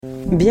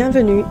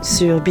Bienvenue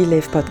sur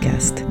Believe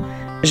Podcast.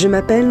 Je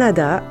m'appelle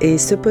Nada et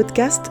ce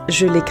podcast,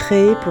 je l'ai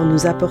créé pour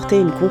nous apporter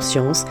une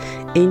conscience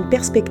et une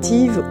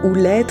perspective où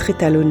l'être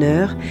est à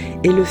l'honneur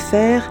et le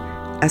faire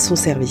à son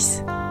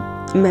service.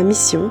 Ma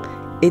mission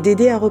est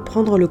d'aider à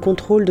reprendre le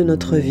contrôle de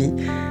notre vie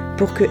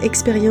pour que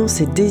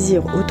expérience et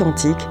désir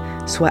authentiques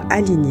soient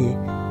alignés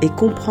et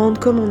comprendre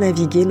comment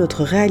naviguer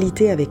notre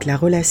réalité avec la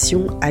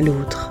relation à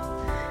l'autre.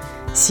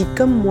 Si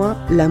comme moi,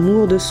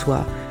 l'amour de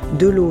soi,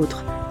 de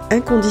l'autre,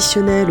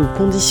 inconditionnel ou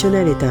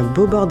conditionnel est un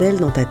beau bordel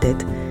dans ta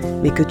tête,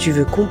 mais que tu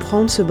veux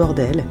comprendre ce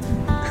bordel,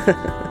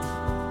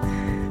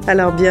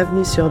 alors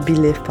bienvenue sur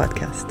Believe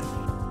Podcast.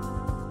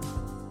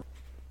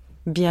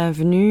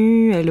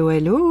 Bienvenue,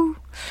 hello.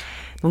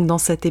 Donc dans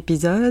cet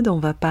épisode, on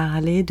va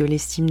parler de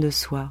l'estime de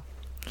soi.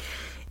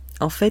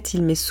 En fait,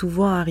 il m'est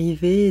souvent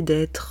arrivé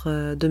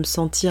de me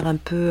sentir un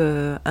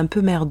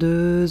peu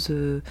merdeuse,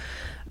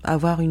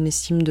 avoir une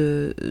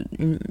estime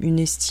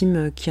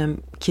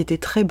qui était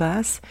très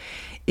basse.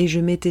 Et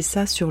je mettais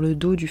ça sur le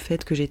dos du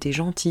fait que j'étais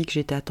gentille, que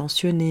j'étais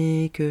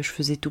attentionnée, que je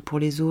faisais tout pour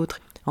les autres.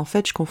 En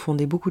fait, je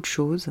confondais beaucoup de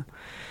choses.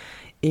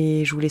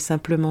 Et je voulais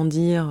simplement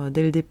dire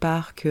dès le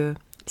départ que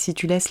si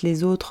tu laisses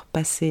les autres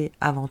passer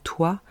avant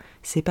toi,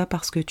 c'est pas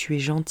parce que tu es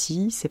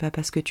gentil, c'est pas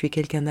parce que tu es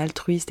quelqu'un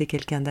d'altruiste et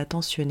quelqu'un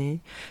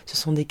d'attentionné. Ce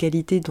sont des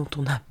qualités dont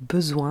on a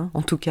besoin.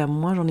 En tout cas,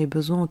 moi, j'en ai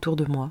besoin autour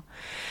de moi.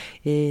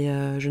 Et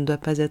je ne dois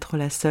pas être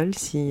la seule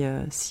si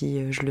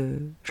je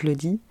le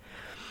dis.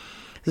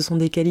 Ce sont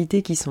des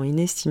qualités qui sont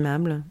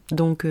inestimables,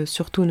 donc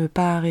surtout ne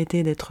pas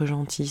arrêter d'être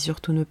gentil,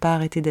 surtout ne pas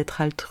arrêter d'être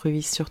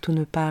altruiste, surtout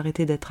ne pas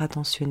arrêter d'être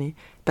attentionné,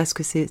 parce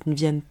que ça ne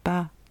vient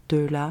pas de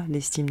là,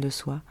 l'estime de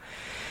soi.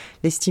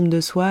 L'estime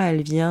de soi,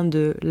 elle vient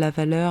de la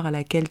valeur à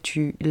laquelle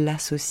tu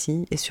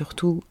l'associes et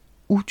surtout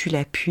où tu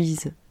la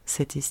puises,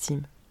 cette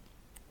estime.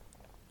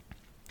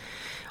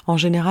 En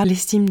général,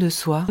 l'estime de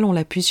soi, on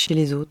la puise chez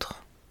les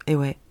autres, et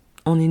ouais.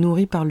 On est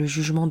nourri par le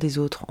jugement des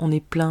autres, on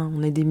est plein,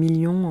 on est des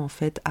millions en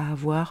fait à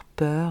avoir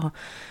peur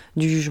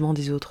du jugement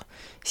des autres.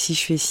 Si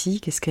je fais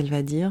ci, qu'est-ce qu'elle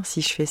va dire ? Si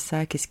je fais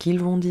ça, qu'est-ce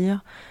qu'ils vont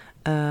dire ?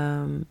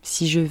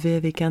 Si je vais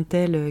avec un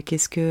tel,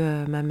 qu'est-ce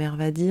que ma mère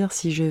va dire ?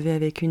 Si je vais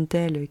avec une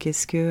telle,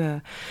 qu'est-ce que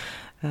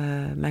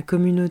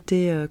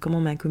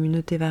comment ma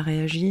communauté va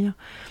réagir ?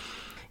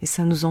 Et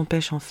ça nous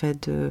empêche en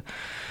fait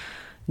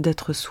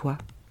d'être soi.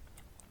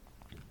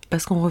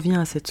 Parce qu'on revient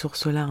à cette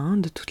source-là,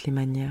 de toutes les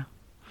manières.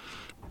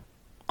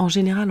 En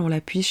général, on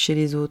la puise chez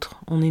les autres,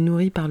 on est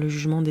nourri par le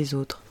jugement des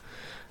autres.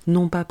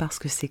 Non pas parce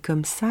que c'est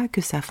comme ça que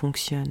ça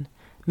fonctionne,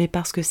 mais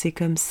parce que c'est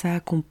comme ça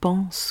qu'on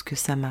pense que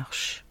ça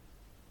marche.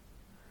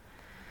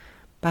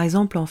 Par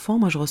exemple, enfant,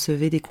 moi je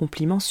recevais des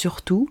compliments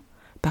surtout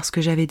parce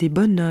que j'avais des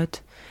bonnes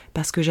notes,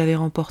 parce que j'avais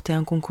remporté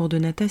un concours de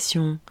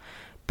natation,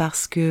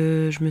 parce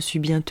que je me suis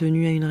bien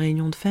tenue à une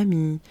réunion de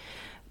famille,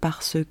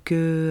 parce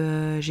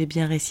que j'ai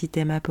bien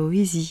récité ma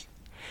poésie.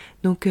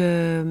 Donc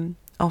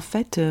en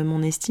fait,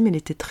 mon estime, elle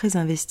était très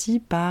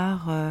investie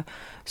par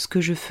ce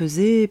que je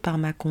faisais, par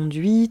ma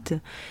conduite,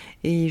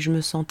 et je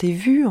me sentais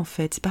vue, en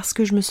fait. C'est parce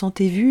que je me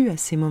sentais vue à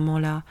ces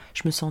moments-là.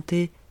 Je me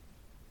sentais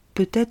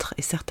peut-être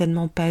et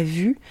certainement pas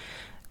vue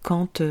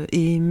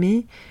et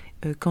aimée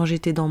quand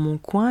j'étais dans mon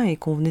coin et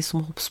qu'on venait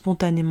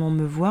spontanément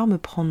me voir, me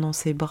prendre dans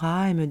ses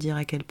bras et me dire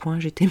à quel point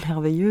j'étais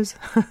merveilleuse.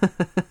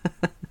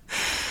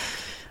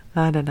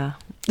 Ah là là.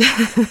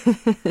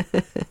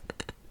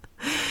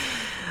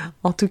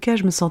 En tout cas,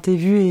 je me sentais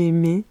vue et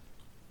aimée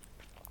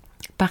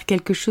par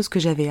quelque chose que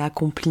j'avais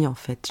accompli en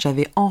fait.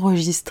 J'avais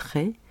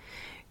enregistré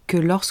que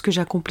lorsque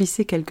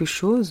j'accomplissais quelque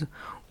chose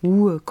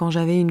ou quand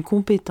j'avais une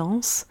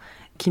compétence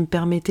qui me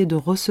permettait de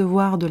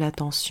recevoir de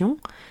l'attention,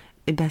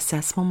 et ben c'est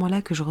à ce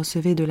moment-là que je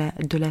recevais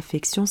de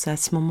l'affection, c'est à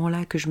ce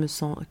moment-là que je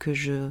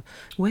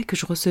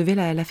recevais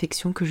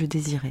l'affection que je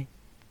désirais.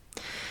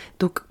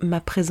 Donc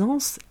ma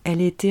présence,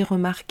 elle était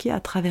remarquée à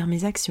travers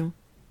mes actions.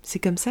 C'est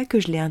comme ça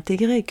que je l'ai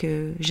intégré,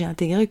 que j'ai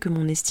intégré que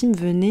mon estime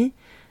venait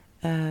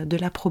de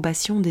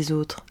l'approbation des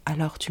autres.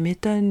 Alors tu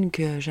m'étonnes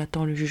que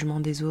j'attends le jugement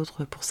des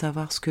autres pour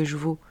savoir ce que je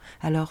vaux.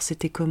 Alors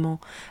c'était comment ?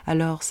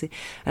 Alors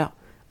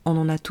on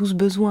en a tous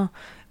besoin.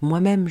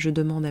 Moi-même je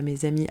demande à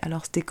mes amis,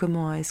 alors c'était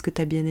comment ? Est-ce que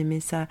tu as bien aimé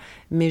ça ?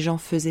 Mais j'en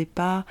faisais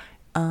pas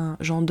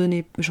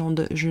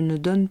je ne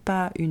donne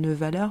pas une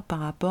valeur par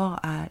rapport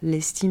à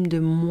l'estime de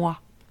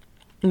moi,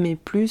 mais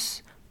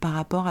plus par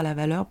rapport à la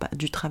valeur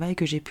du travail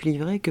que j'ai pu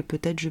livrer, que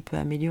peut-être je peux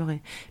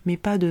améliorer, mais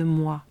pas de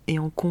moi, et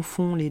on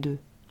confond les deux.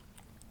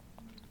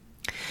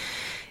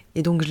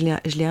 Et donc je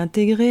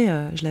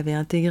l'avais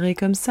intégré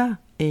comme ça,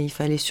 et il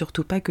fallait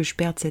surtout pas que je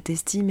perde cette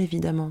estime,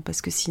 évidemment,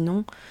 parce que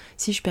sinon,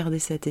 si je perdais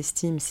cette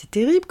estime, c'est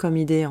terrible comme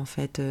idée, en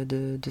fait,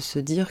 de se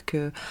dire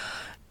que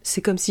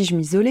c'est comme si je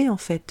m'isolais, en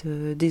fait,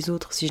 des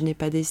autres. Si je n'ai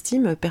pas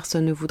d'estime,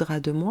 personne ne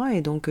voudra de moi,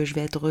 et donc je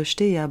vais être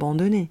rejetée et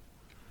abandonnée.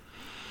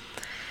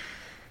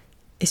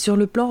 Et sur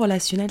le plan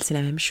relationnel, c'est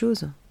la même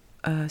chose.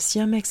 Si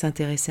un mec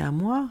s'intéressait à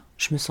moi,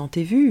 je me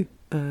sentais vue,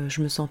 je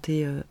me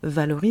sentais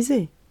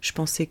valorisée. Je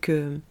pensais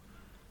que,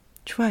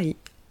 tu vois, il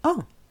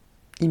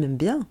m'aime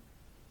bien.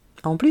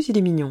 En plus, il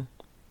est mignon.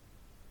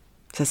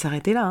 Ça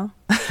s'arrêtait là,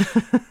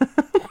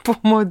 pour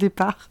moi au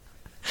départ.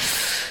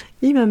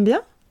 Il m'aime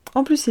bien,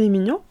 en plus il est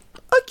mignon,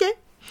 ok.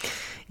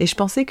 Et je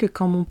pensais que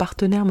quand mon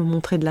partenaire me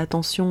montrait de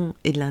l'attention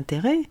et de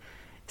l'intérêt,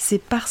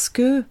 c'est parce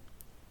que,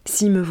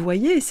 s'il me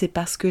voyait, c'est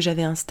parce que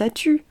j'avais un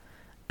statut,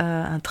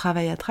 un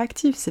travail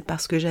attractif, c'est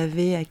parce que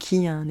j'avais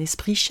acquis un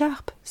esprit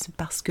sharp, c'est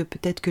parce que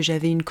peut-être que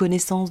j'avais une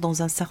connaissance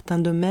dans un certain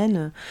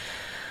domaine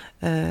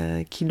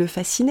qui le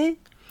fascinait,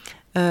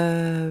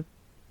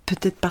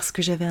 peut-être parce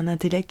que j'avais un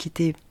intellect qui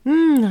était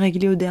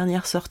réglé aux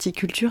dernières sorties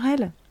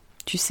culturelles.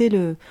 Tu sais,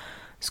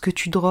 ce que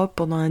tu drops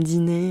pendant un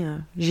dîner,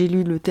 j'ai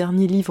lu le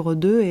dernier livre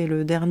d'eux et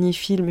le dernier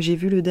film, j'ai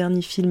vu le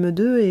dernier film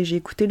d'eux et j'ai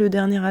écouté le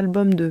dernier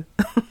album d'eux.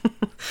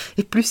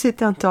 Et plus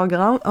c'était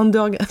underground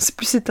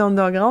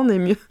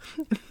et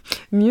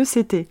mieux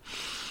c'était.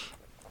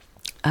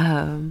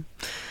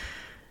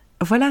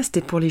 Voilà,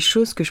 c'était pour les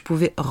choses que je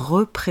pouvais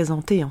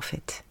représenter en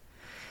fait.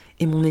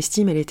 Et mon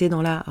estime, elle était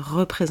dans la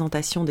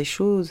représentation des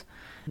choses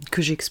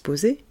que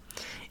j'exposais.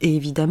 Et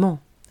évidemment,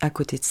 à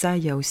côté de ça,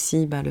 il y a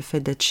aussi le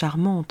fait d'être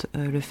charmante,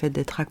 le fait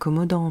d'être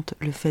accommodante,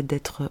 le fait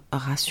d'être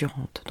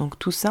rassurante. Donc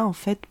tout ça, en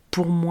fait,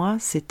 pour moi,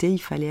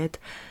 il fallait être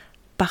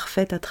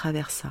parfaite à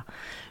travers ça.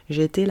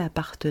 J'étais la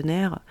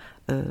partenaire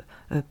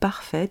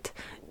parfaite,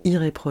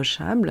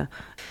 irréprochable.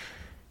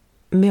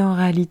 Mais en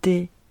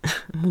réalité,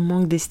 mon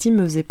manque d'estime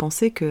me faisait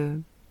penser que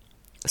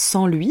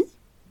sans lui,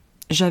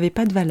 j'avais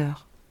pas de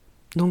valeur.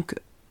 Donc,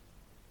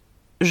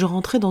 je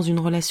rentrais dans une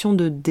relation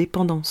de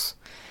dépendance.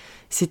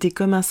 C'était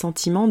comme un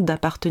sentiment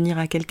d'appartenir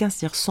à quelqu'un,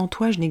 c'est-à-dire sans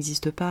toi, je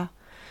n'existe pas.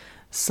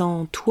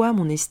 Sans toi,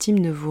 mon estime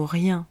ne vaut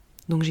rien.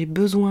 Donc j'ai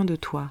besoin de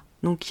toi.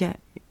 Donc il y a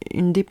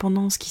une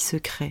dépendance qui se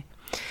crée.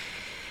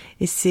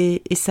 Et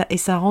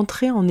ça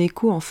rentrait en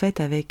écho en fait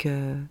avec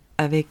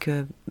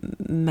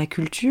ma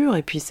culture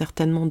et puis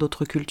certainement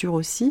d'autres cultures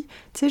aussi.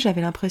 Tu sais,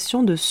 j'avais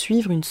l'impression de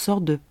suivre une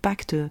sorte de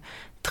pacte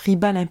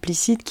tribal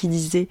implicite qui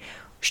disait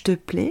 « je te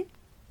plais,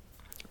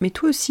 mais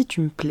toi aussi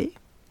tu me plais,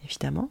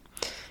 évidemment,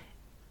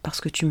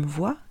 parce que tu me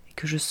vois et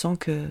que je sens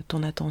que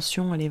ton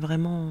attention elle est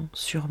vraiment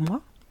sur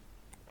moi.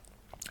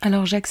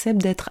 Alors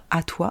j'accepte d'être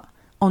à toi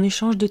en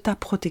échange de ta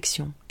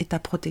protection. Et ta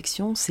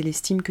protection, c'est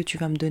l'estime que tu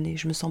vas me donner.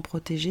 Je me sens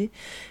protégée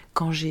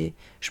quand je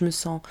me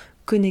sens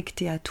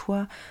connectée à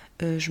toi,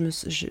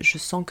 je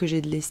sens que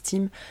j'ai de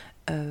l'estime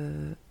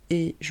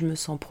et je me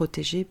sens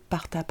protégée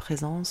par ta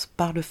présence,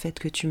 par le fait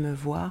que tu me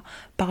vois,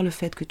 par le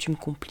fait que tu me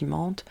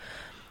complimentes.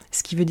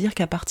 Ce qui veut dire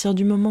qu'à partir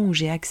du moment où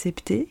j'ai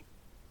accepté,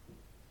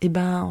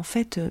 en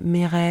fait,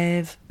 mes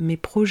rêves, mes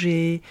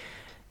projets,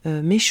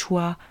 mes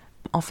choix,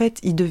 en fait,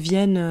 ils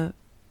deviennent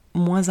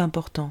moins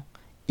importants.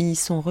 Ils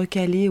sont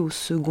recalés au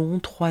second,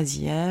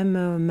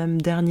 troisième,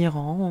 même dernier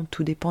rang,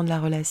 tout dépend de la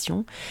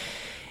relation.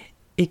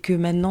 Et que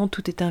maintenant,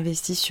 tout est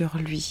investi sur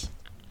lui.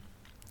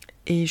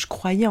 Et je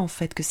croyais en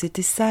fait que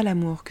c'était ça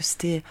l'amour, que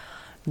c'était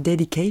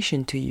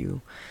dedication to you.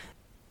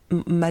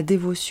 Ma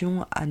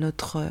dévotion à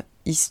notre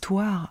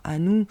histoire, à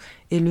nous,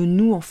 et le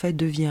nous en fait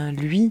devient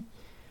lui.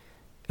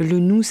 Le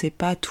nous, c'est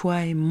pas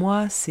toi et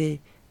moi, c'est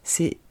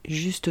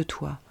juste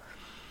toi.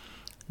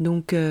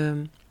 Donc,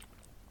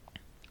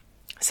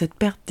 cette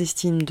perte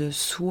d'estime de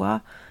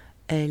soi,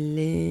 elle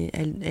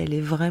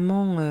est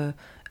vraiment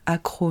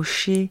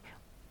accrochée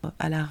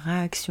à la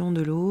réaction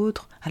de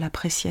l'autre, à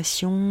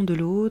l'appréciation de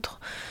l'autre.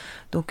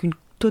 Donc une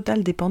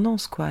totale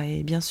dépendance, quoi.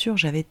 Et bien sûr,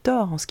 j'avais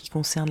tort en ce qui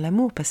concerne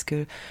l'amour, parce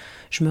que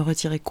je me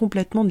retirais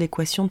complètement de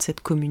l'équation de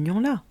cette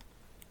communion-là.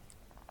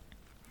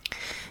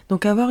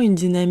 Donc avoir une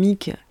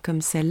dynamique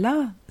comme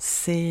celle-là,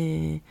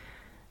 c'est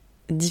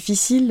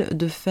difficile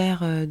de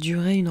faire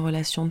durer une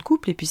relation de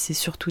couple, et puis c'est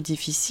surtout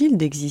difficile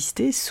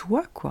d'exister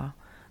soi, quoi,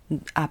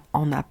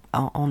 en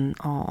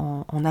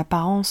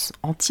apparence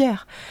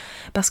entière.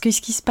 Parce que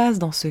ce qui se passe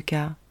dans ce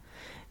cas,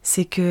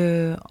 c'est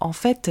que, en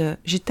fait,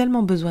 j'ai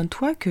tellement besoin de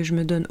toi que je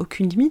me donne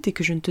aucune limite et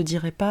que je ne te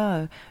dirai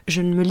pas,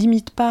 je ne me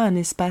limite pas un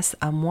espace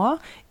à moi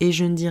et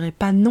je ne dirai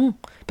pas non.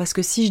 Parce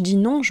que si je dis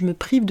non, je me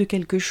prive de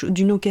quelque chose,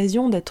 d'une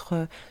occasion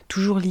d'être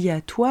toujours liée à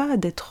toi,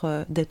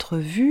 d'être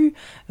vue,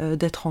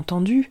 d'être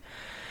entendue.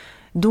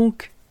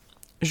 Donc,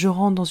 je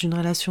rentre dans une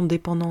relation de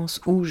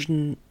dépendance où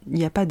il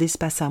n'y a pas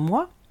d'espace à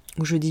moi,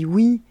 où je dis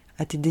oui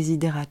à tes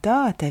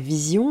desiderata, à ta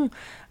vision,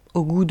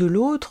 au goût de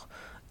l'autre,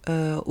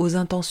 aux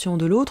intentions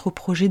de l'autre, aux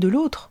projets de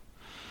l'autre.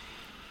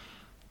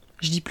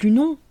 Je dis plus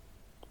non.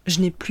 Je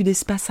n'ai plus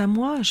d'espace à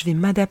moi. Je vais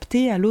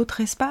m'adapter à l'autre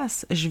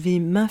espace. Je vais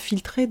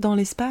m'infiltrer dans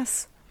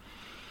l'espace.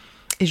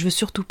 Et je veux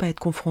surtout pas être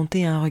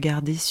confrontée à un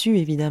regard déçu,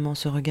 évidemment.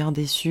 Ce regard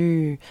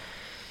déçu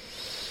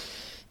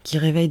qui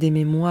réveille des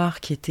mémoires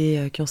qui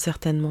ont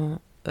certainement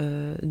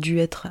dû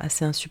être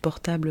assez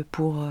insupportables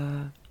pour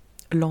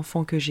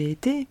l'enfant que j'ai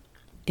été.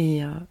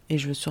 Et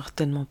je veux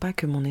certainement pas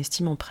que mon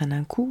estime en prenne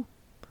un coup.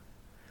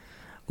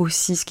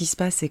 Aussi, ce qui se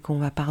passe, c'est qu'on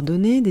va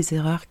pardonner des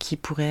erreurs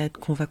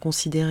qu'on va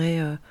considérer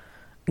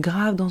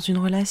graves dans une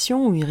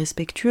relation, ou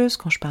irrespectueuses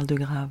quand je parle de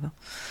graves,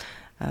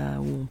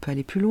 où on peut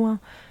aller plus loin.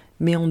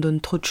 Mais on donne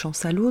trop de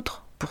chance à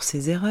l'autre pour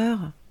ses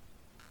erreurs.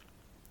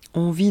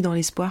 On vit dans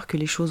l'espoir que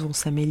les choses vont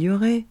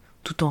s'améliorer,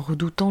 tout en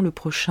redoutant le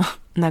prochain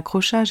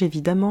accrochage,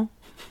 évidemment.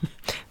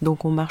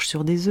 Donc on marche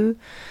sur des œufs.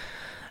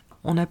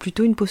 on a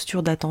plutôt une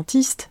posture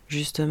d'attentiste,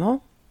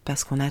 justement,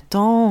 parce qu'on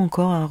attend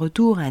encore un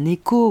retour, un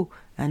écho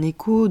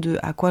de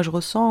à quoi je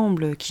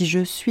ressemble, qui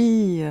je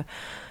suis,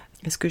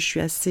 est-ce que je suis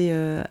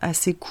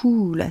assez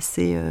cool,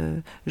 assez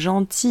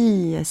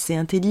gentille, assez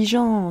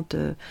intelligente,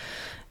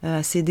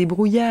 assez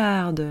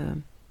débrouillarde.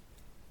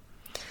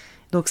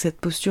 Donc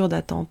cette posture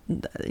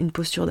une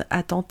posture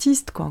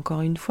attentiste, quoi,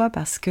 encore une fois,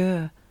 parce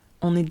que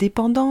on est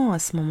dépendant à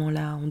ce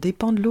moment-là, on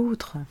dépend de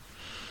l'autre.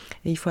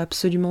 Et il faut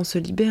absolument se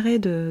libérer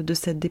de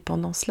cette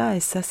dépendance-là. Et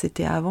ça,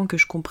 c'était avant que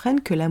je comprenne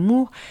que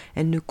l'amour,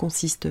 elle ne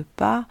consiste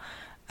pas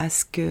à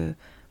ce que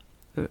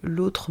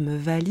l'autre me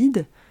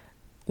valide,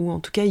 ou en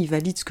tout cas, il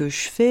valide ce que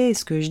je fais,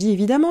 ce que je dis.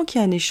 Évidemment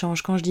qu'il y a un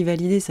échange. Quand je dis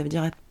valider, ça veut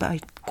dire pas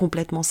être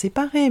complètement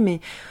séparé, mais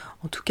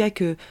en tout cas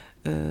que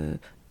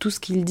tout ce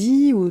qu'il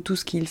dit, ou tout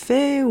ce qu'il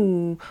fait,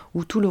 ou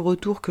tout le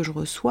retour que je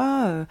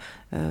reçois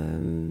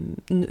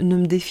ne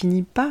me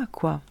définit pas,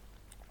 quoi.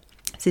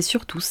 C'est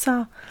surtout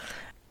ça.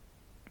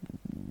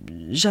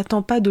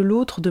 J'attends pas de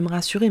l'autre de me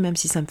rassurer, même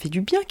si ça me fait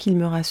du bien qu'il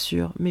me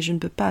rassure, mais je ne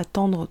peux pas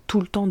attendre tout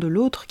le temps de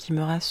l'autre qui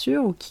me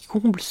rassure ou qui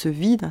comble ce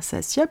vide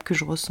insatiable que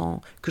je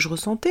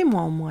ressentais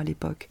moi en moi à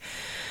l'époque.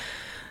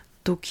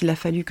 Donc il a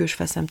fallu que je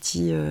fasse un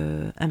petit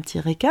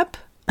récap,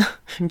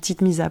 une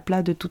petite mise à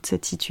plat de toute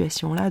cette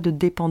situation-là, de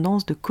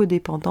dépendance, de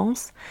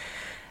codépendance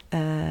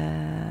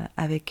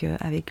avec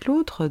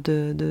l'autre,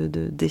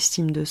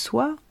 d'estime de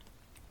soi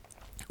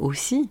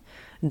aussi,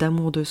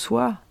 d'amour de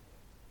soi,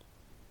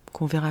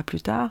 qu'on verra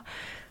plus tard.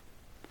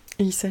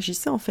 Et il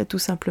s'agissait en fait tout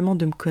simplement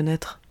de me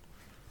connaître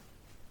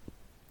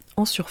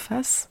en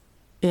surface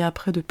et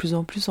après de plus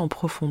en plus en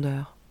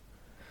profondeur.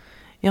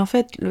 Et en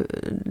fait,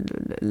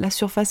 la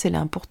surface, elle est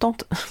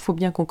importante. Il faut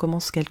bien qu'on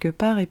commence quelque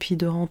part et puis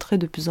de rentrer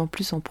de plus en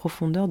plus en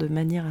profondeur de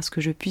manière à ce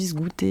que je puisse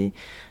goûter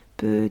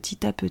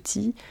petit à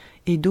petit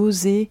et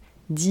d'oser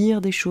dire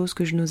des choses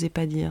que je n'osais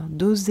pas dire,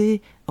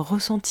 d'oser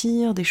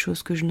ressentir des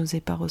choses que je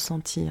n'osais pas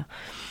ressentir,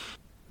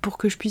 pour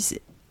que je puisse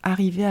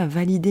arriver à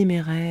valider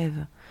mes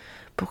rêves,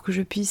 pour que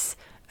je puisse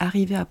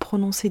arriver à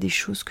prononcer des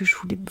choses que je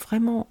voulais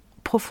vraiment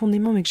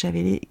profondément, mais que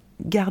j'avais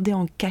gardées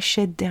en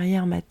cachette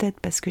derrière ma tête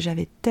parce que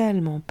j'avais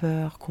tellement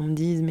peur qu'on me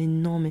dise mais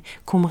non, mais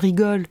qu'on me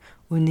rigole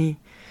au nez.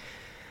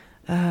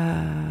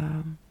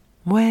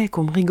 Ouais,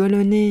 qu'on me rigole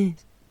au nez.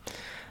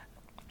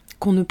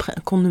 Qu'on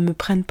ne me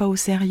prenne pas au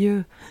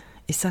sérieux.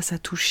 Et ça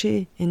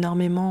touchait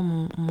énormément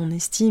mon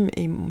estime.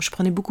 Et je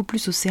prenais beaucoup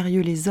plus au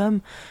sérieux les hommes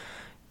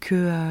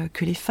que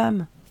les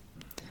femmes.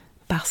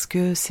 Parce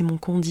que c'est mon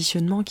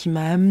conditionnement qui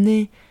m'a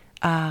amené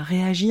à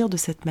réagir de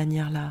cette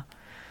manière-là.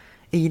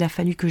 Et il a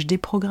fallu que je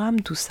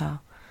déprogramme tout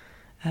ça.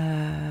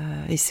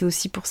 Et c'est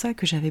aussi pour ça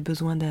que j'avais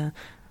besoin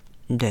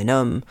d'un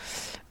homme.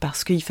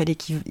 Parce qu'il fallait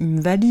qu'il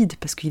me valide,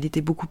 parce qu'il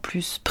était beaucoup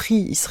plus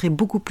pris, il serait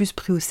beaucoup plus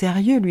pris au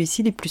sérieux. Lui,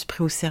 s'il est plus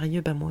pris au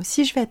sérieux, ben moi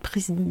aussi je vais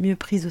être mieux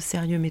prise au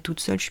sérieux, mais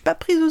toute seule, je suis pas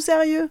prise au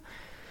sérieux.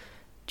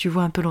 Tu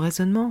vois un peu le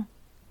raisonnement ?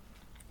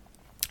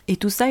 Et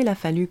tout ça, il a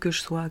fallu que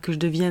je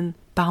devienne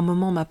par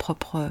moments ma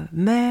propre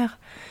mère,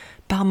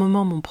 par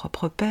moments mon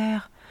propre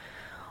père,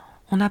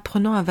 en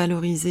apprenant à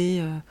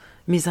valoriser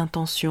mes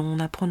intentions, en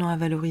apprenant à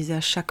valoriser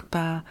à chaque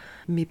pas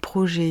mes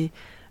projets,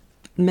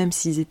 même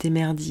s'ils étaient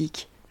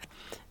merdiques.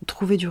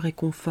 Trouver du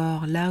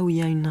réconfort là où il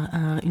y a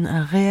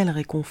un réel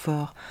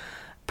réconfort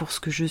pour ce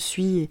que je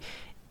suis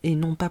et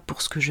non pas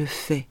pour ce que je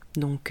fais.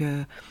 Donc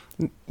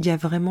il y a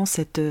vraiment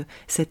cette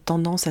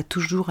tendance à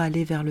toujours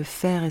aller vers le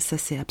faire, et ça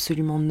c'est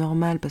absolument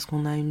normal parce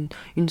qu'on a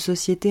une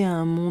société,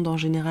 un monde en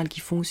général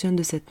qui fonctionne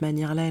de cette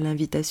manière-là, et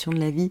l'invitation de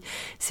la vie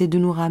c'est de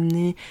nous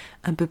ramener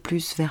un peu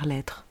plus vers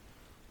l'être.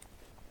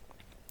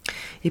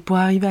 Et pour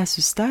arriver à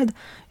ce stade,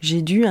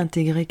 j'ai dû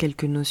intégrer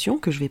quelques notions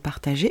que je vais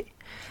partager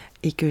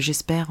et que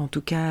j'espère en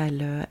tout cas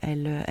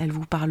elles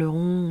vous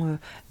parleront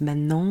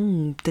maintenant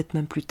ou peut-être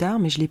même plus tard,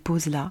 mais je les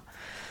pose là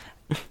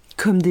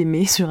comme des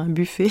mets sur un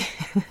buffet.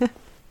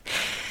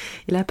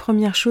 Et la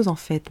première chose en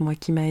fait, moi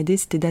qui m'a aidée,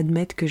 c'était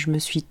d'admettre que je me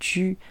suis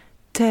tue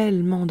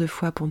tellement de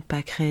fois pour ne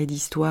pas créer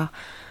d'histoire.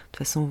 De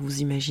toute façon,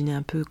 vous imaginez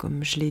un peu,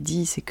 comme je l'ai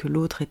dit, c'est que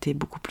l'autre était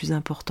beaucoup plus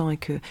important et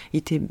qu'il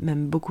était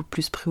même beaucoup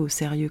plus pris au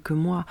sérieux que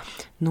moi.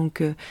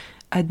 Donc,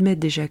 admettre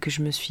déjà que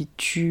je me suis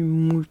tue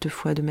moult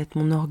fois, de mettre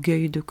mon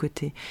orgueil de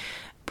côté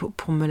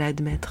pour me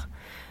l'admettre,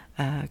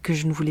 que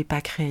je ne voulais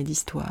pas créer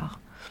d'histoire,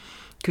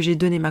 que j'ai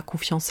donné ma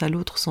confiance à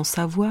l'autre sans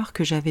savoir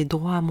que j'avais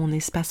droit à mon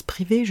espace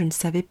privé. Je ne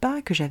savais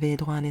pas que j'avais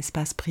droit à un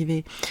espace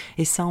privé.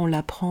 Et ça, on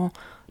l'apprend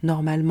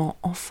normalement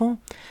enfant.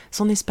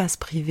 Son espace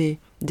privé,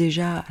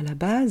 déjà à la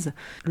base,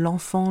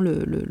 l'enfant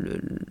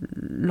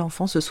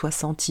se soit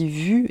senti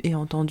vu et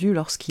entendu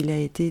lorsqu'il a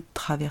été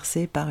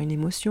traversé par une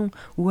émotion.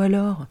 Ou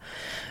alors,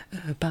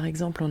 par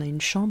exemple, on a une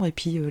chambre et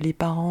puis les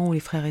parents ou les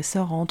frères et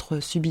sœurs entrent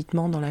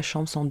subitement dans la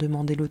chambre sans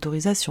demander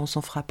l'autorisation,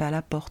 sans frapper à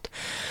la porte.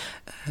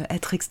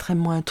 Être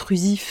extrêmement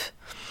intrusif.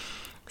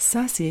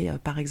 Ça, c'est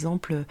par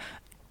exemple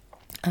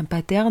un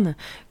pattern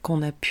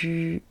qu'on a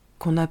pu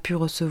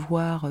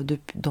recevoir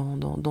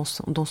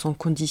dans son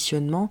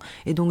conditionnement,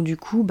 et donc du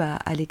coup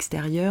à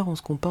l'extérieur on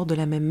se comporte de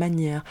la même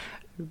manière.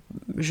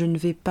 Je ne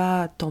vais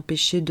pas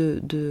t'empêcher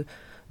de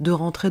de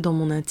rentrer dans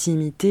mon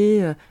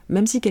intimité,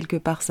 même si quelque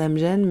part ça me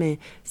gêne, mais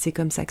c'est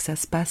comme ça que ça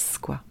se passe,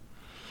 quoi.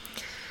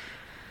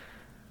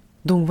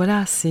 Donc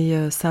voilà,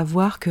 c'est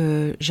savoir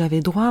que j'avais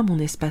droit à mon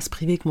espace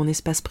privé, que mon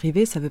espace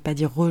privé, ça veut pas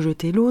dire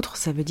rejeter l'autre,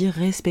 ça veut dire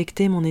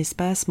respecter mon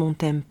espace, mon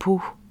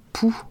tempo,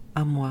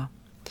 à moi.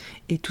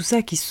 Et tout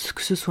ça, que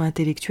ce soit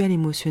intellectuel,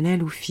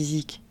 émotionnel ou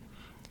physique.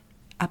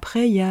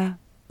 Après, il y a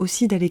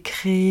aussi d'aller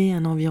créer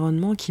un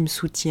environnement qui me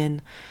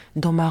soutienne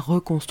dans ma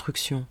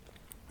reconstruction.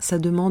 Ça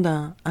demande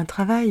un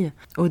travail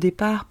au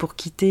départ pour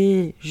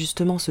quitter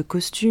justement ce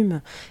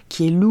costume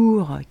qui est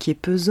lourd, qui est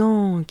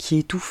pesant, qui est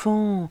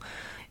étouffant.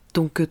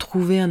 Donc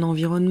trouver un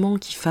environnement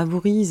qui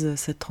favorise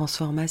cette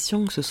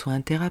transformation, que ce soit un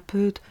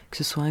thérapeute, que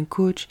ce soit un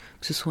coach,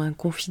 que ce soit un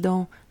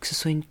confident, que ce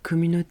soit une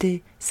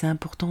communauté, c'est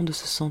important de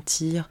se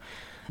sentir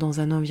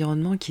dans un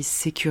environnement qui est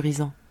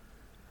sécurisant.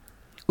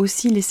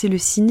 Aussi laisser le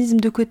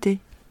cynisme de côté.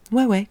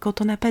 Ouais,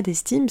 quand on n'a pas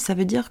d'estime, ça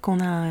veut dire qu'on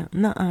a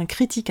un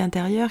critique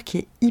intérieur qui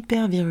est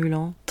hyper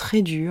virulent,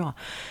 très dur.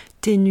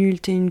 T'es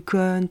nulle, t'es une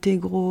conne, t'es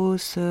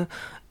grosse,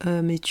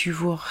 mais tu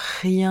vaux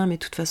rien, mais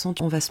de toute façon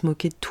on va se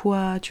moquer de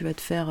toi, tu vas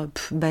te faire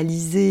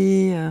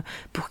baliser,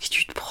 pour qui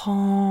tu te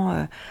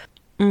prends.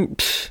 Vous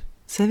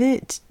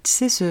savez, tu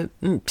sais ce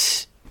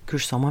que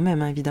je sens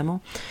moi-même, hein,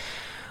 évidemment,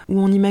 où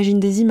on imagine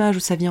des images,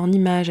 où ça vient en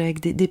images avec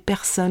des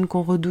personnes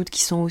qu'on redoute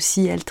qui sont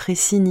aussi, elles, très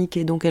cyniques,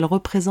 et donc elles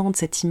représentent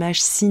cette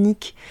image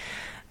cynique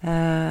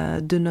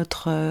de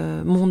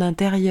notre monde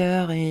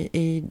intérieur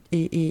et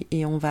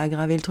on va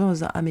aggraver le truc en se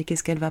disant « Ah mais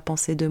qu'est-ce qu'elle va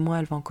penser de moi,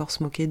 elle va encore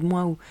se moquer de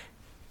moi » ou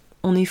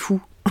 « On est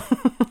fou ».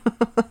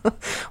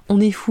 On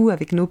est fou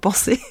avec nos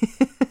pensées.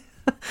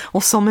 On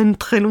s'emmène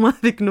très loin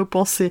avec nos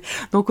pensées.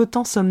 Donc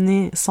autant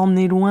s'emmener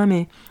loin,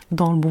 mais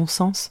dans le bon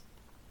sens.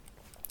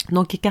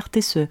 Donc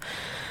écarter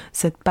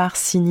cette part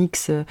cynique,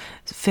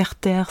 faire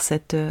taire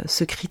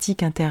ce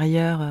critique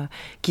intérieur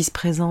qui se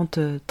présente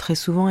très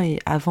souvent. Et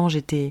avant,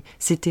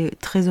 c'était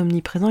très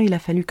omniprésent. Il a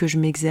fallu que je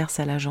m'exerce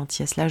à la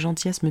gentillesse. La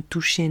gentillesse me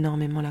touchait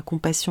énormément. La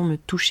compassion me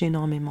touchait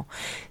énormément.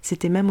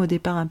 C'était même au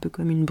départ un peu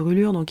comme une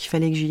brûlure, donc il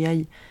fallait que j'y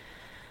aille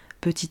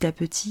petit à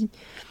petit.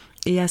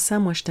 Et à ça,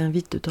 moi, je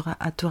t'invite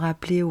à te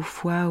rappeler aux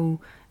fois où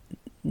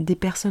des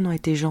personnes ont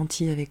été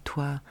gentilles avec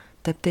toi.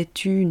 T'as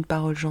peut-être eu une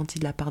parole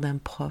gentille de la part d'un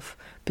prof.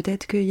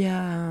 Peut-être qu'il y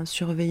a un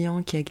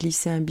surveillant qui a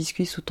glissé un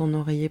biscuit sous ton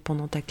oreiller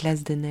pendant ta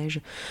classe de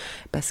neige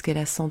parce qu'elle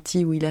a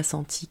senti ou il a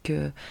senti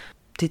que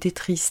t'étais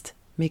triste,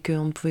 mais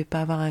qu'on ne pouvait pas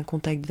avoir un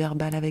contact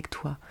verbal avec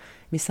toi,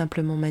 mais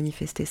simplement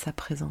manifester sa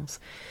présence.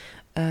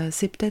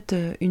 C'est peut-être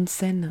une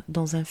scène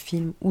dans un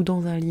film ou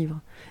dans un livre.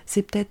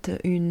 C'est peut-être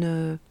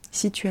une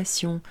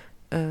situation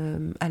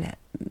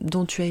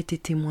dont tu as été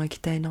témoin, qui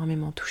t'a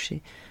énormément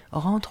touché.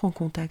 Rentre en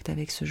contact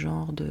avec ce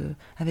genre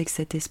avec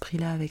cet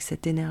esprit-là, avec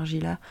cette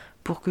énergie-là,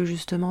 pour que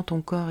justement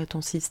ton corps et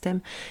ton système,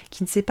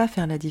 qui ne sait pas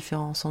faire la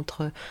différence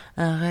entre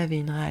un rêve et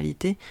une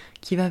réalité,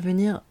 qui va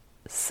venir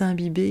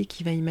s'imbiber,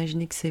 qui va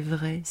imaginer que c'est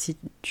vrai si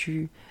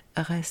tu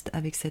restes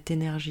avec cette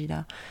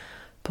énergie-là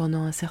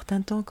pendant un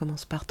certain temps.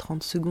 Commence par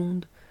 30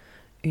 secondes,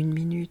 1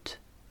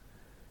 minute,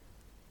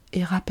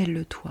 et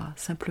rappelle-le-toi,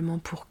 simplement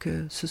pour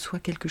que ce soit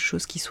quelque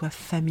chose qui soit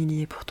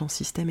familier pour ton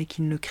système et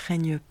qu'il ne le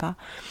craigne pas,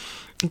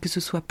 et que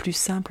ce soit plus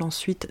simple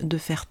ensuite de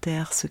faire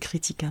taire ce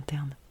critique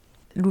interne.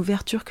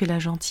 L'ouverture que la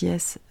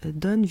gentillesse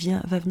donne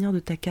va venir de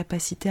ta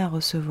capacité à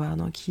recevoir,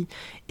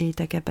 et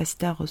ta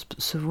capacité à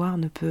recevoir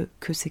ne peut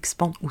que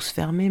s'expandre ou se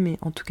fermer, mais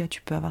en tout cas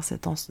tu peux avoir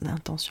cette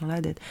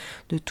intention-là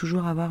de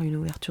toujours avoir une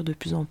ouverture de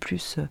plus en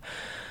plus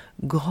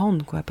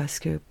grande, parce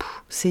que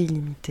c'est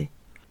illimité.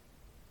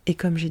 Et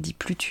comme j'ai dit,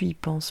 plus tu y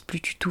penses, plus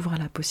tu t'ouvres à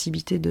la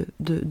possibilité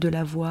de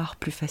la voir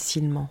plus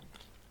facilement.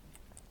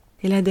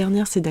 Et la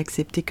dernière, c'est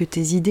d'accepter que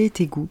tes idées et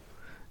tes goûts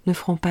ne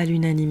feront pas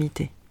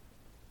l'unanimité.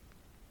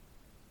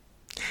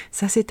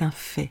 Ça, c'est un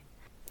fait.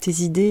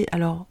 Tes idées,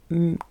 alors,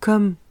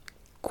 comme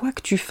quoi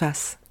que tu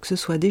fasses, que ce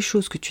soit des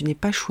choses que tu n'aies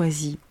pas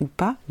choisies ou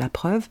pas, la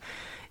preuve,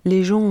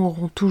 les gens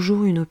auront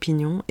toujours une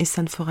opinion et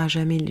ça ne fera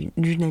jamais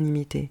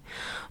l'unanimité.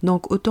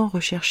 Donc, autant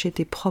rechercher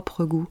tes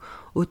propres goûts,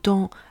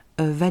 autant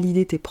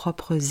valider tes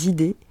propres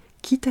idées,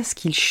 quitte à ce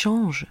qu'ils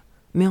changent,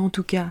 mais en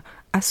tout cas,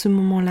 à ce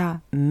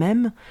moment-là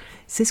même,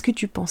 c'est ce que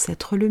tu penses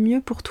être le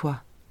mieux pour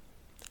toi,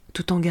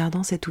 tout en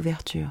gardant cette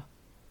ouverture,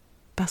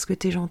 parce que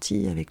tu es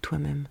gentil avec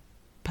toi-même,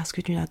 parce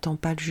que tu n'attends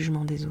pas le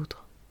jugement des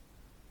autres,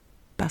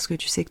 parce que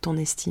tu sais que ton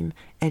estime,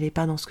 elle n'est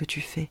pas dans ce que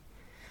tu fais,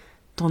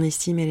 ton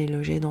estime, elle est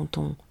logée dans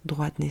ton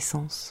droit de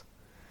naissance,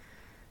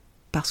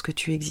 parce que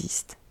tu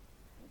existes,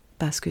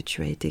 parce que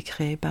tu as été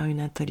créé par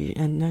une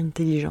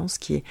intelligence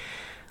qui est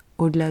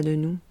au-delà de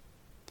nous,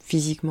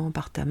 physiquement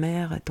par ta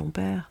mère et ton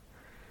père,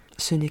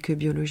 ce n'est que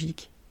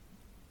biologique.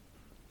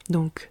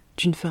 Donc,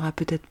 tu ne feras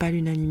peut-être pas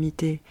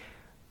l'unanimité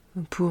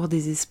pour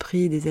des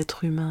esprits, des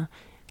êtres humains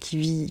qui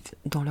vivent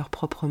dans leur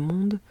propre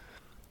monde.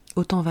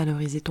 Autant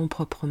valoriser ton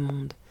propre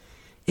monde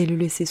et le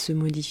laisser se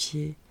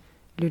modifier,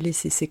 le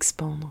laisser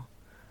s'expandre,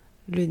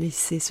 le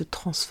laisser se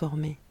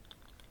transformer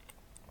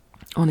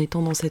en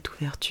étant dans cette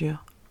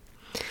ouverture.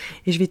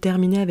 Et je vais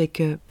terminer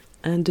avec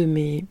un de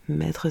mes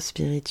maîtres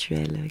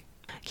spirituels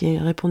qui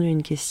a répondu à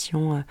une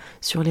question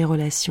sur les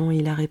relations.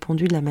 Il a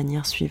répondu de la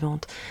manière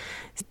suivante.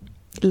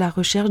 La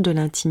recherche de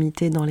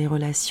l'intimité dans les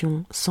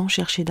relations, sans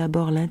chercher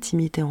d'abord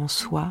l'intimité en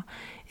soi,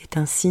 est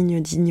un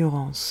signe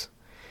d'ignorance.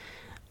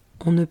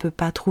 On ne peut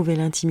pas trouver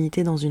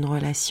l'intimité dans une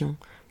relation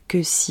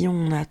que si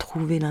on a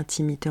trouvé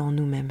l'intimité en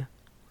nous-mêmes.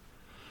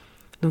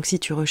 Donc si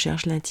tu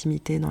recherches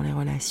l'intimité dans les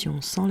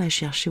relations sans la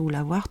chercher ou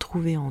l'avoir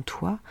trouvée en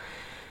toi,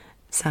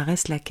 ça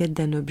reste la quête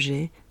d'un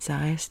objet, ça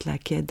reste la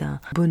quête d'un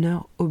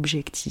bonheur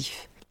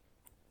objectif.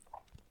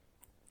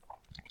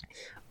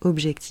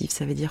 Objectif,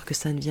 ça veut dire que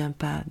ça ne vient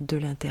pas de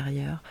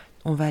l'intérieur,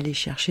 on va aller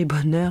chercher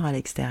bonheur à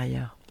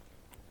l'extérieur.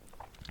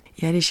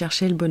 Et aller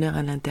chercher le bonheur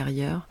à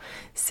l'intérieur,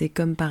 c'est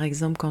comme par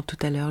exemple quand tout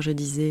à l'heure je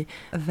disais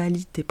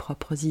valide tes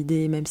propres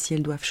idées, même si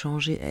elles doivent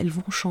changer, elles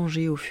vont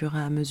changer au fur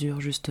et à mesure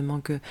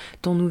justement que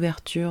ton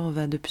ouverture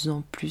va de plus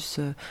en plus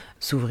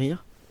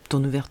s'ouvrir,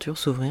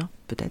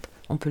 peut-être,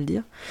 on peut le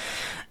dire.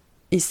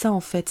 Et ça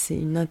en fait c'est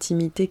une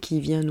intimité qui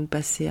vient nous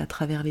passer à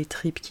travers les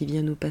tripes, qui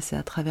vient nous passer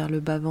à travers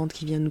le bas-ventre,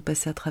 qui vient nous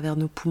passer à travers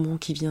nos poumons,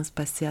 qui vient se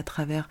passer à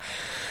travers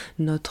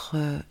notre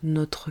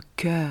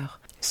cœur.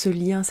 Ce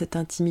lien, cette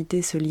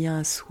intimité, ce lien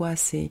à soi,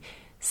 c'est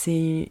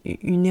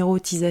une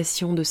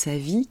érotisation de sa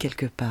vie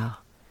quelque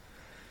part.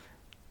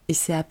 Et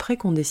c'est après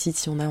qu'on décide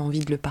si on a envie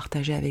de le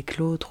partager avec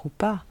l'autre ou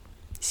pas,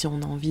 si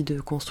on a envie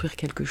de construire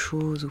quelque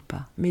chose ou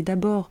pas. Mais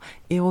d'abord,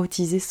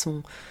 érotiser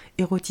son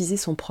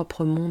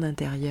propre monde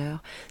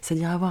intérieur,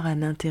 c'est-à-dire avoir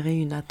un intérêt,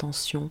 une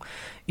attention,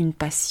 une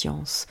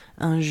patience,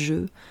 un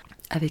jeu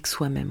avec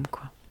soi-même,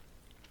 quoi.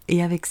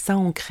 Et avec ça,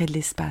 on crée de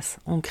l'espace.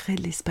 On crée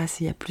de l'espace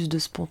et il y a plus de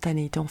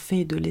spontanéité. On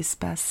fait de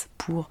l'espace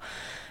pour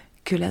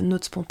que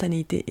notre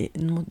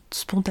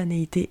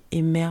spontanéité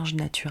émerge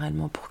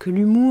naturellement, pour que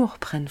l'humour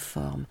prenne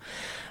forme.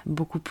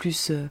 Beaucoup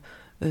plus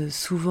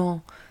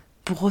souvent,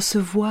 pour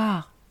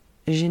recevoir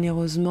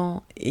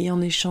généreusement et en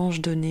échange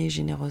donner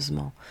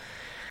généreusement.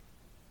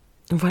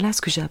 Voilà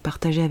ce que j'ai à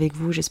partager avec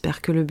vous.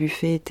 J'espère que le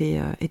buffet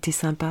était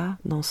sympa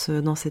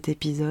dans cet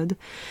épisode.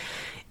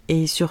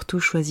 Et surtout,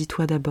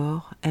 choisis-toi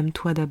d'abord,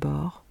 aime-toi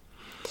d'abord.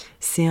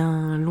 C'est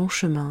un long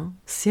chemin,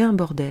 c'est un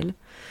bordel,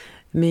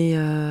 mais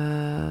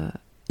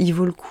il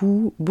vaut le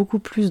coup beaucoup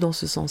plus dans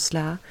ce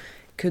sens-là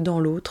que dans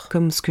l'autre,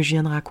 comme ce que je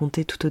viens de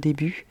raconter tout au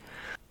début.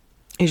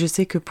 Et je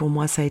sais que pour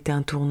moi, ça a été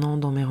un tournant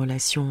dans mes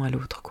relations à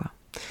l'autre, quoi.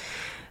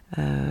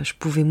 Je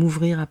pouvais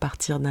m'ouvrir à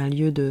partir d'un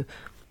lieu de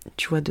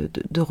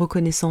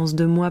reconnaissance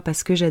de moi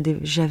parce que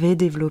j'avais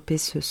développé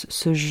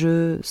ce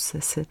jeu,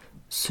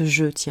 ce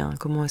jeu, tiens,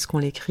 comment est-ce qu'on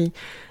l'écrit,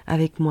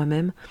 avec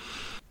moi-même,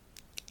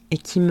 et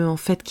qui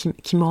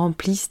me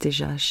remplissent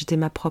déjà. J'étais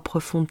ma propre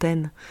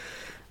fontaine.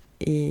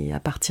 Et à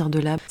partir de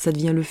là, ça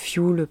devient le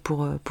fuel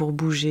pour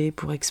bouger,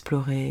 pour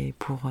explorer,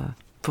 pour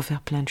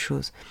faire plein de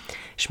choses.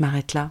 Je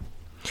m'arrête là.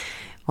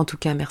 En tout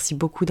cas, merci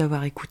beaucoup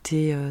d'avoir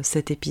écouté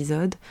cet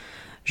épisode.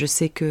 Je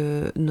sais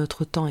que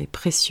notre temps est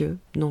précieux,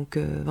 donc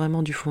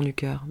vraiment du fond du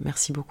cœur,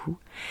 merci beaucoup.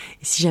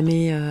 Et si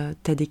jamais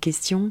tu as des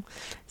questions,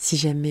 si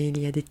jamais il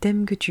y a des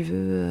thèmes que tu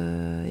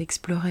veux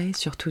explorer,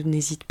 surtout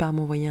n'hésite pas à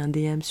m'envoyer un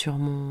DM sur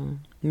mon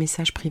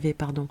message privé,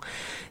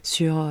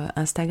 sur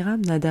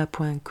Instagram,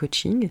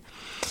 nada.coaching.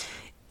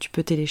 Tu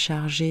peux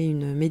télécharger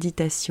une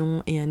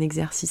méditation et un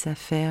exercice à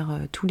faire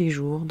tous les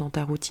jours dans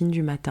ta routine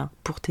du matin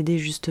pour t'aider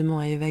justement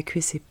à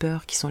évacuer ces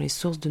peurs qui sont les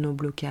sources de nos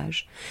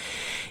blocages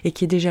et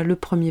qui est déjà le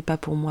premier pas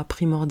pour moi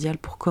primordial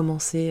pour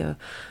commencer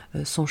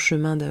son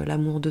chemin de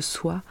l'amour de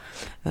soi,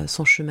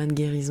 son chemin de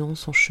guérison,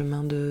 son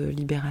chemin de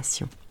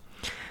libération.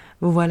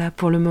 Voilà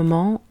pour le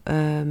moment,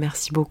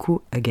 merci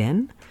beaucoup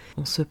again.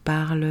 On se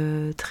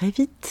parle très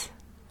vite.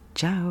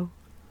 Ciao.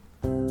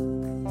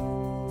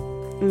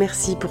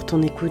 Merci pour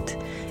ton écoute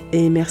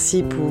et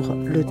merci pour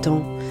le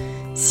temps.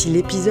 Si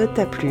l'épisode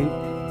t'a plu,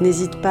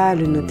 n'hésite pas à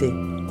le noter.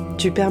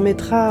 Tu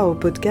permettras au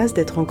podcast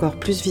d'être encore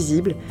plus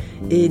visible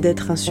et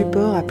d'être un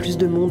support à plus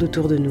de monde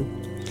autour de nous.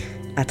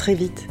 À très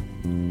vite.